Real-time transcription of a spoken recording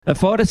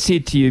If I'd have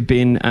said to you,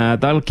 Ben,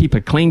 they'll keep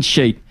a clean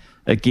sheet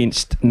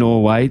against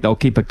Norway, they'll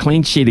keep a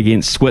clean sheet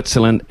against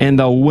Switzerland, and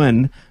they'll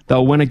win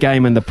a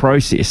game in the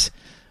process,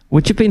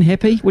 would you have been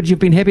happy? Would you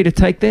have been happy to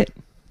take that?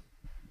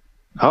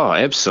 Oh,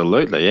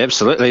 absolutely.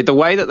 The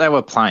way that they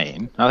were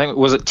playing, I think,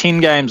 was it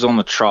 10 games on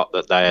the trot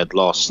that they had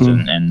lost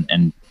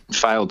and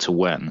failed to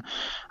win.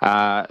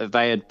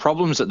 They had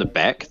problems at the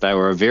back. They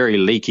were a very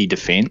leaky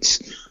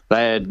defence.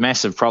 They had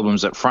massive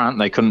problems up front.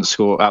 They couldn't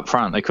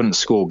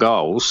score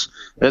goals.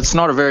 It's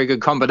not a very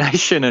good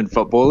combination in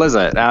football, is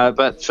it?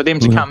 But for them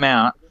to come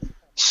out,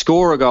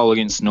 score a goal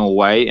against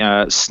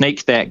Norway,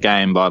 sneak that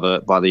game by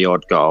the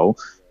odd goal,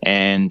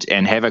 and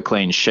have a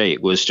clean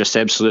sheet was just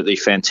absolutely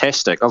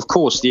fantastic. Of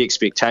course, the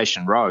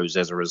expectation rose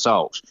as a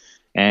result.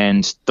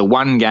 And the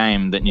one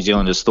game that New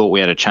Zealanders thought we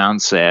had a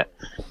chance at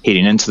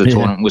heading into the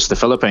tournament was the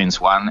Philippines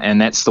one,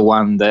 and that's the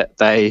one that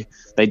they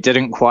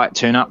didn't quite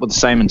turn up with the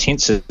same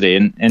intensity.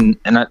 And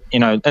you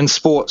know, in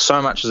sport,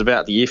 so much is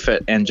about the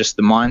effort and just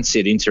the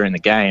mindset entering the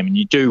game. And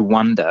you do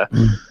wonder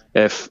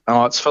if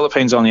it's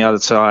Philippines on the other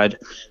side,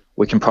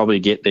 we can probably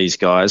get these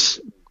guys.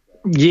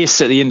 Yes,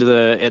 at the end of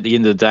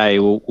the day,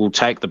 we'll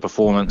take the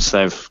performance.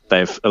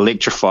 They've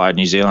electrified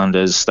New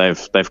Zealanders.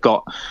 They've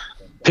got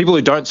people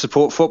who don't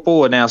support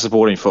football are now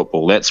supporting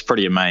football. That's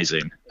pretty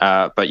amazing.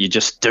 But you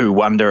just do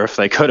wonder if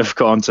they could have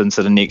gone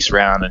into the next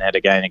round and had a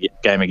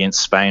game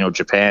against Spain or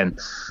Japan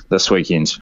this weekend.